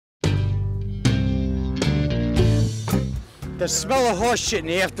The smell of horse shit in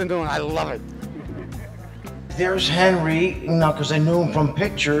the afternoon, I love it. There's Henry, you know, because I knew him from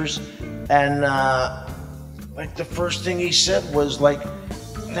pictures, and like the first thing he said was like,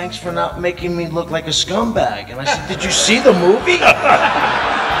 "Thanks for not making me look like a scumbag." And I said, "Did you see the movie?"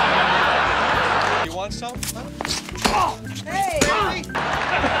 You want some? Oh, hey!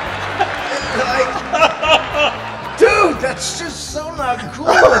 Dude, that's just so not cool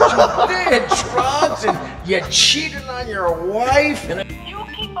what you did, Trogs, and you cheated on your wife. And you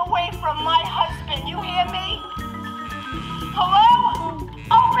keep away from my husband, you hear me? Hello?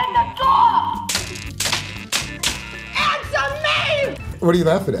 Open the door! Answer me! What are you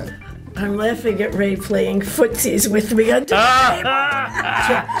laughing at? I'm laughing at Ray playing footsies with me under the table.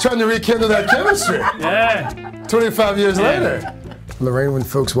 Trying to rekindle that chemistry. Yeah. 25 years later. Lorraine, when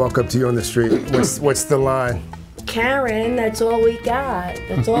folks walk up to you on the street, what's the line? Karen, that's all we got.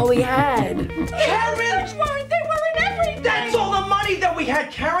 That's all we had. Karen! They weren't everything. That's all the money that we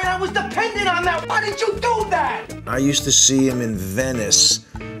had, Karen. I was dependent on that. Why did you do that? I used to see him in Venice,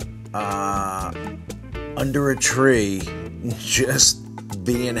 under a tree, just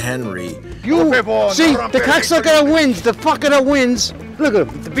being Henry. You see, the cocksucker that wins, the fucker that wins. Look at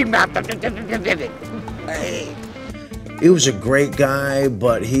him, the big mouth. He was a great guy,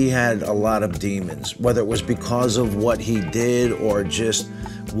 but he had a lot of demons, whether it was because of what he did or just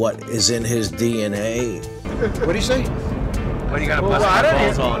what is in his DNA. What do you say? What, you gotta bust my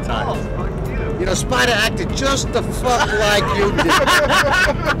balls all the time? You know, Spider acted just the fuck like you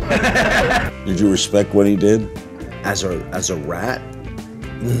did. Did you respect what he did? As a rat,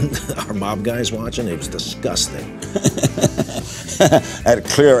 our mob guys watching, it was disgusting. At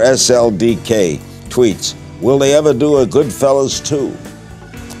Clear SLDK tweets, will they ever do a Goodfellas 2?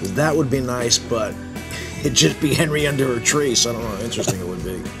 That would be nice, but it'd just be Henry under a tree, so I don't know how interesting it would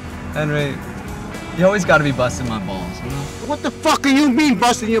be. Henry, you always gotta be busting my balls, you know? What the fuck do you mean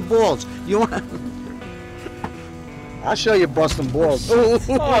busting your balls? You want? I'll show you busting balls. Oh,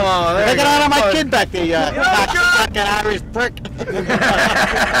 take it out of my kid back there, you fucking Irish prick.